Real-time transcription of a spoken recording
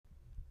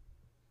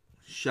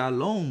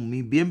Shalom,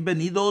 mis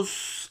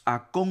bienvenidos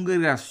a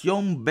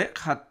Congregación Bet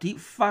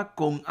Hatifa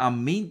con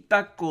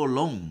Aminta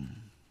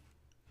Colón.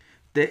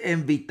 Te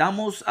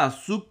invitamos a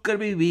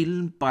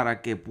suscribir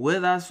para que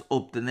puedas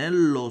obtener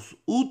los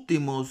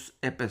últimos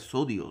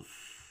episodios.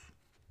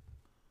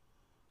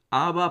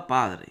 Abba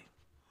Padre,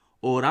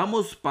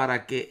 oramos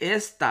para que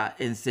esta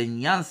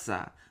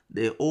enseñanza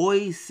de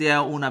hoy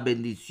sea una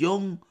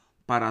bendición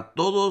para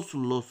todos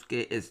los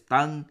que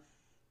están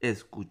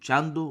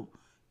escuchando.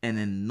 En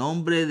el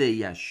nombre de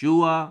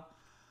Yeshua.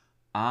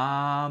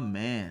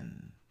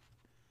 Amén.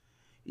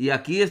 Y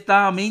aquí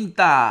está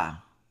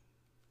Aminta.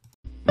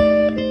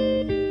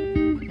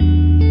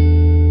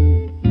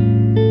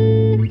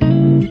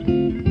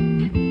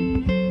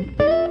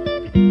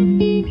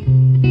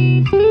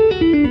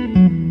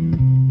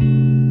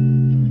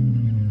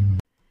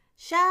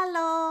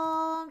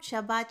 Shalom,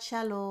 Shabbat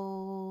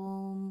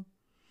Shalom.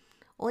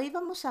 Hoy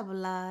vamos a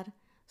hablar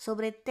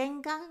sobre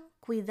tengan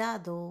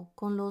cuidado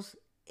con los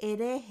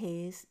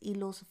herejes y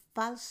los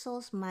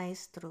falsos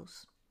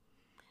maestros.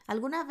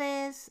 ¿Alguna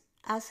vez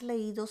has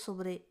leído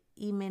sobre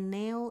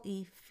Himeneo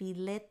y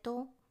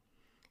Fileto?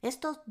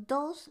 Estos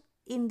dos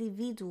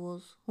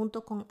individuos,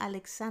 junto con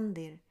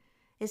Alexander,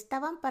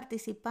 estaban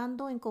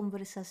participando en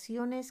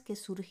conversaciones que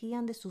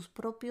surgían de sus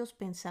propios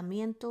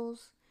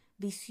pensamientos,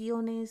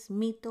 visiones,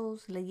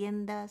 mitos,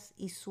 leyendas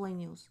y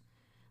sueños,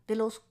 de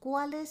los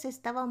cuales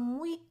estaban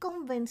muy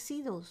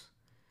convencidos,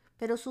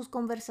 pero sus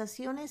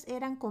conversaciones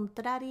eran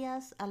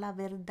contrarias a la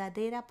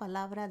verdadera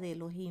palabra de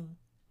Elohim.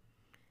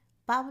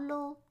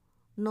 Pablo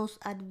nos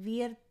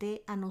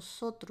advierte a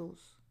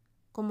nosotros,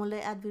 como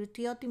le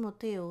advirtió a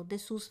Timoteo, de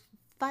sus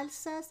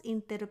falsas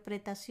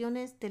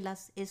interpretaciones de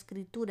las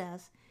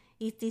Escrituras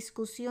y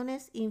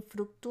discusiones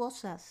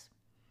infructuosas.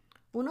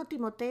 1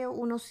 Timoteo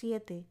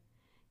 1:7.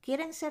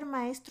 Quieren ser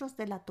maestros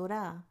de la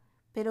Torá,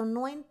 pero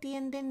no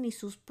entienden ni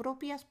sus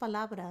propias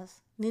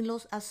palabras, ni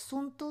los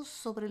asuntos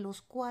sobre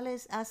los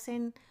cuales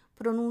hacen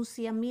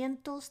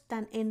pronunciamientos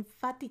tan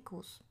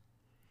enfáticos.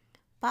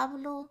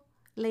 Pablo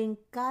le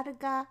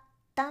encarga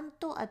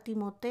tanto a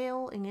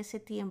Timoteo en ese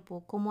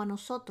tiempo como a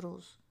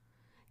nosotros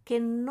que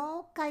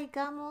no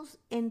caigamos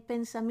en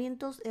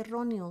pensamientos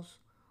erróneos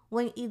o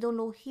en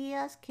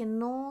ideologías que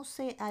no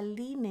se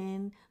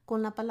alineen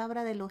con la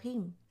palabra de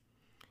Elohim.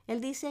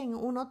 Él dice en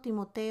 1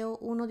 Timoteo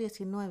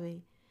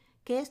 1:19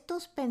 que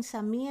estos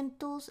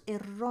pensamientos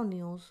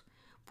erróneos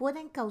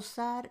pueden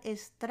causar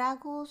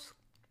estragos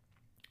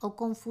o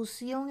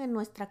confusión en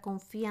nuestra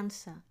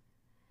confianza.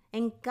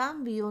 En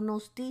cambio,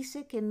 nos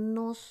dice que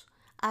nos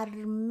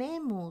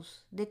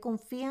armemos de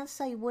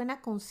confianza y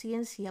buena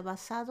conciencia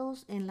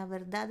basados en la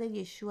verdad de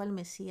Yeshua el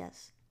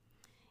Mesías.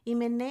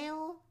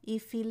 Himeneo y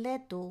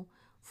Fileto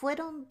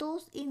fueron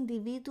dos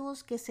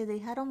individuos que se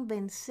dejaron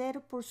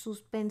vencer por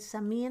sus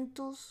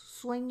pensamientos,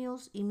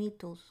 sueños y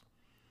mitos.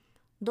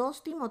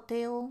 2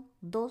 Timoteo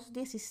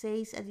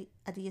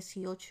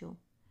 2:16-18.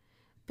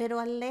 Pero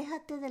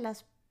aléjate de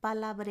las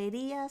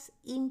palabrerías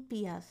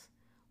impias,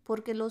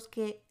 porque los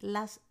que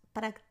las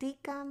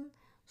practican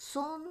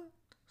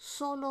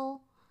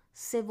solo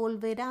se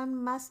volverán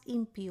más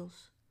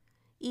impios,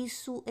 y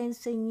su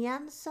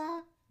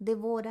enseñanza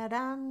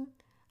devorarán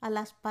a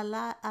las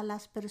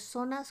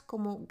personas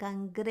como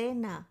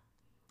gangrena.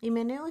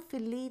 Himeneo y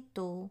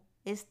Fileto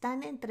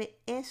están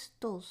entre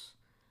estos.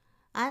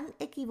 Han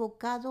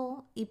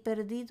equivocado y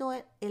perdido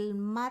el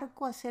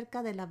marco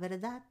acerca de la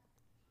verdad,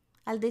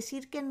 al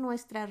decir que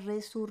nuestra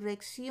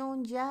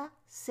resurrección ya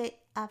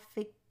se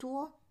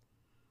efectuó,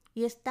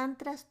 y están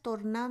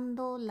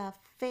trastornando la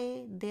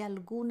fe de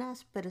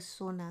algunas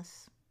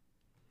personas.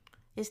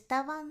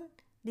 Estaban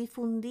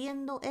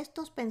difundiendo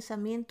estos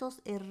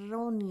pensamientos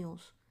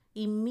erróneos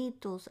y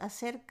mitos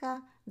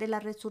acerca de la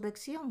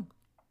resurrección.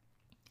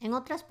 En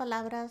otras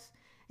palabras,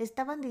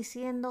 estaban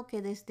diciendo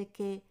que desde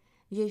que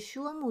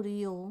Yeshua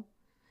murió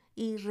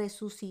y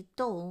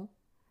resucitó,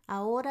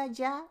 ahora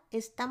ya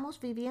estamos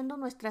viviendo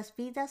nuestras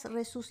vidas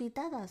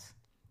resucitadas,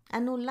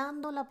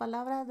 anulando la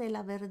palabra de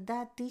la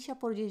verdad dicha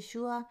por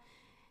Yeshua,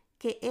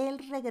 que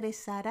Él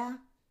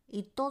regresará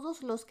y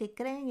todos los que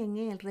creen en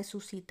Él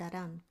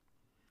resucitarán.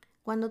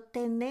 Cuando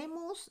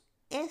tenemos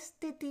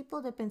este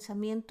tipo de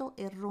pensamiento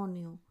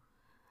erróneo,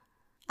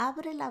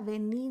 abre la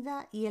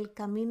venida y el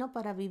camino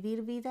para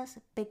vivir vidas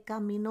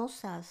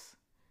pecaminosas.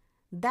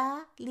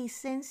 Da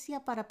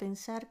licencia para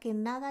pensar que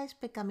nada es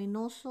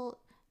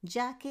pecaminoso,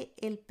 ya que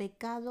el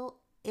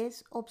pecado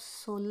es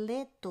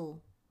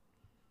obsoleto.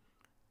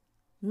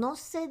 No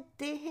se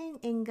dejen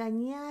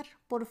engañar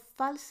por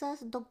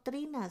falsas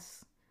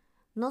doctrinas.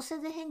 No se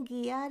dejen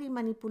guiar y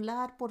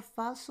manipular por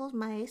falsos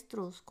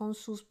maestros con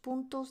sus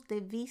puntos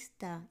de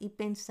vista y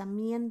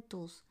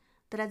pensamientos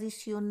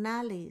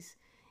tradicionales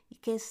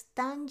que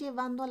están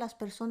llevando a las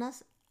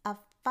personas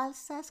a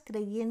falsas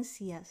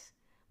creencias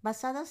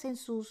basadas en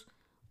sus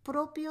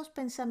propios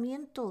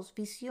pensamientos,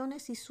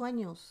 visiones y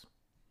sueños.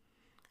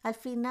 Al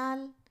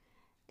final,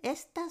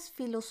 estas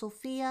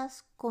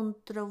filosofías,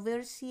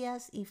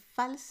 controversias y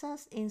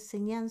falsas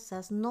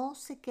enseñanzas no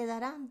se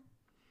quedarán.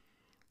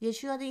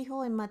 Yeshua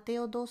dijo en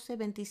Mateo 12,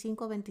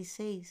 25 a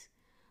 26,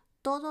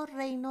 todo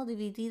reino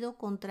dividido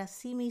contra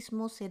sí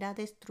mismo será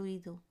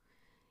destruido,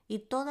 y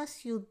toda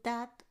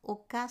ciudad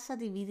o casa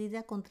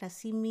dividida contra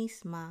sí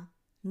misma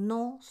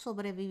no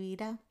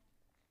sobrevivirá.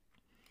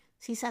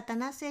 Si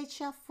Satanás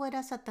echa fuera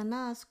a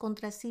Satanás,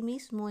 contra sí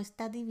mismo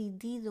está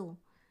dividido.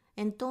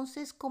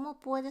 Entonces, ¿cómo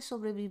puede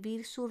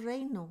sobrevivir su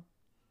reino?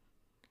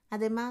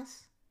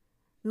 Además,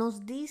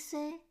 nos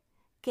dice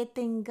que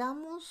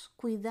tengamos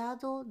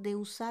cuidado de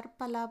usar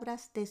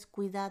palabras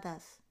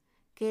descuidadas,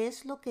 que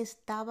es lo que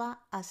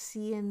estaba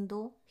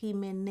haciendo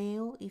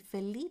Himeneo y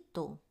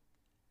Felito.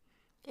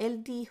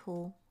 Él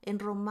dijo en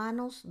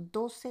Romanos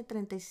 12,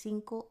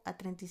 35 a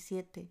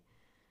 37,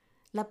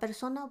 la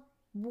persona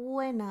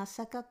buena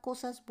saca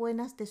cosas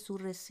buenas de su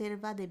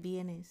reserva de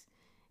bienes,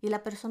 y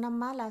la persona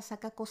mala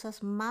saca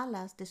cosas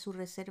malas de su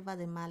reserva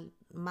de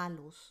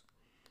malos.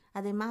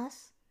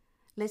 Además,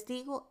 les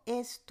digo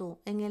esto,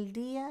 en el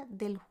día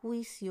del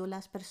juicio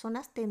las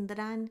personas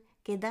tendrán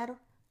que dar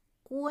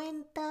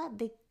cuenta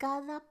de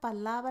cada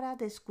palabra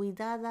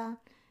descuidada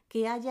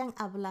que hayan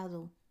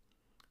hablado,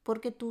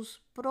 porque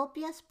tus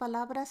propias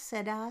palabras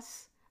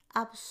serás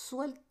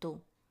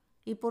absuelto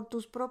y por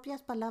tus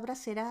propias palabras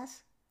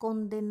serás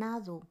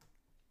condenado.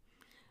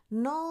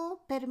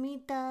 No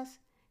permitas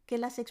que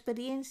las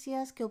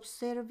experiencias que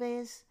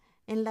observes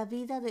en la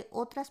vida de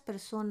otras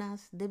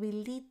personas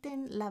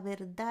debiliten la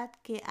verdad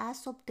que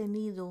has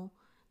obtenido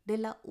de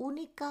la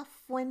única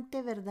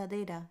fuente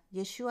verdadera,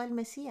 Yeshua el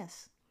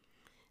Mesías.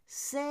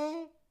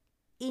 Sé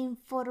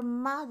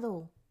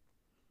informado.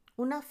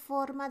 Una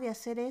forma de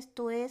hacer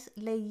esto es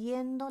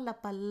leyendo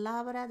la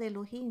palabra de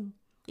Elohim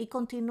y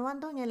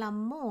continuando en el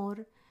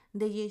amor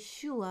de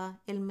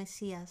Yeshua el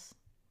Mesías.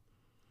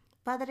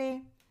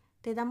 Padre,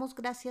 te damos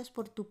gracias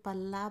por tu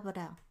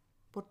palabra,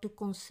 por tus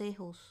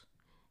consejos.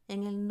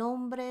 En el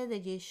nombre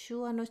de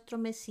Yeshua nuestro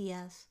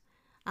Mesías.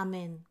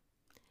 Amén.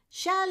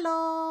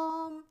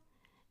 Shalom.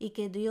 Y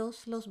que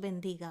Dios los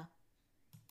bendiga.